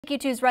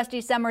KQ2's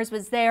Rusty Summers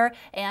was there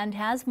and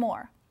has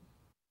more.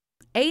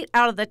 8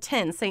 out of the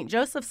 10 St.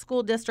 Joseph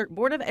School District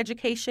Board of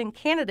Education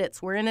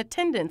candidates were in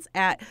attendance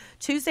at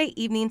Tuesday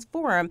evening's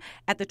forum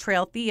at the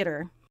Trail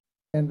Theater.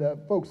 And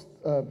folks,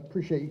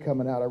 appreciate you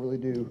coming out. I really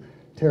do.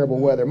 Terrible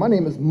weather. My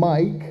name is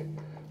Mike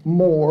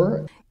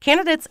Moore.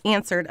 Candidates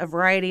answered a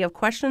variety of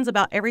questions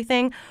about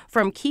everything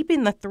from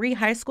keeping the 3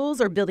 high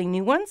schools or building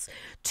new ones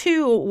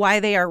to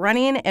why they are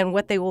running and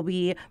what they will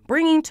be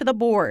bringing to the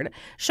board,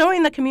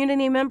 showing the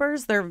community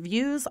members their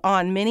views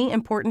on many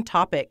important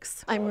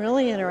topics. I'm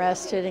really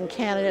interested in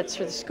candidates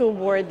for the school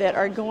board that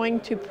are going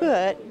to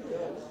put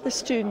the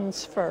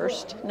students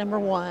first, number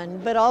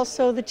one, but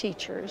also the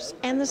teachers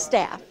and the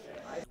staff.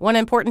 One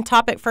important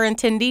topic for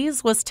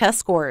attendees was test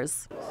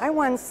scores. I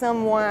want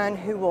someone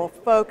who will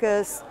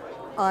focus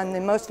on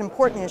the most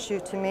important issue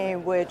to me,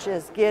 which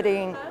is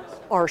getting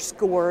our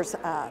scores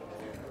up.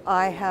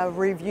 I have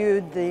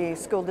reviewed the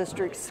school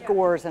district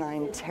scores and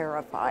I'm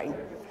terrified.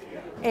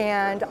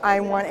 And I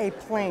want a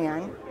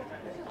plan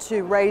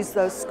to raise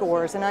those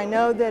scores. And I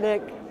know that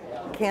it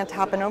can't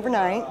happen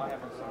overnight,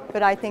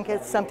 but I think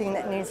it's something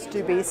that needs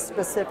to be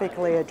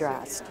specifically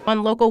addressed.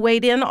 One local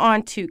weighed in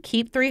on to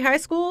keep 3 high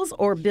schools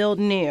or build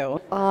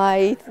new.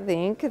 I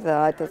think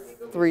that the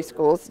 3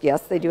 schools,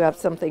 yes, they do have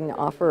something to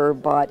offer,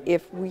 but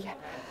it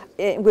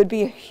would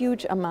be a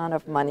huge amount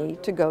of money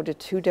to go to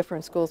 2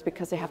 different schools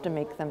because they have to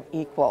make them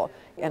equal.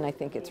 And I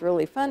think it's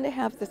really fun to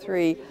have the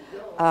 3,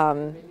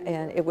 and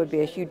it would be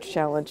a huge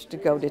challenge to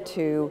go to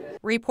 2.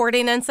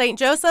 Reporting in St.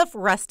 Joseph,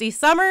 Rusty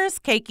Summers,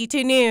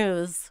 KQ2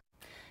 News.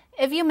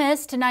 If you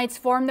missed tonight's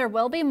forum, there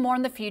will be more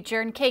in the future,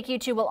 and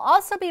KQ2 will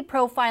also be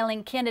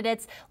profiling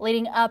candidates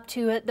leading up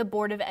to the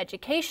Board of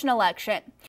Education election.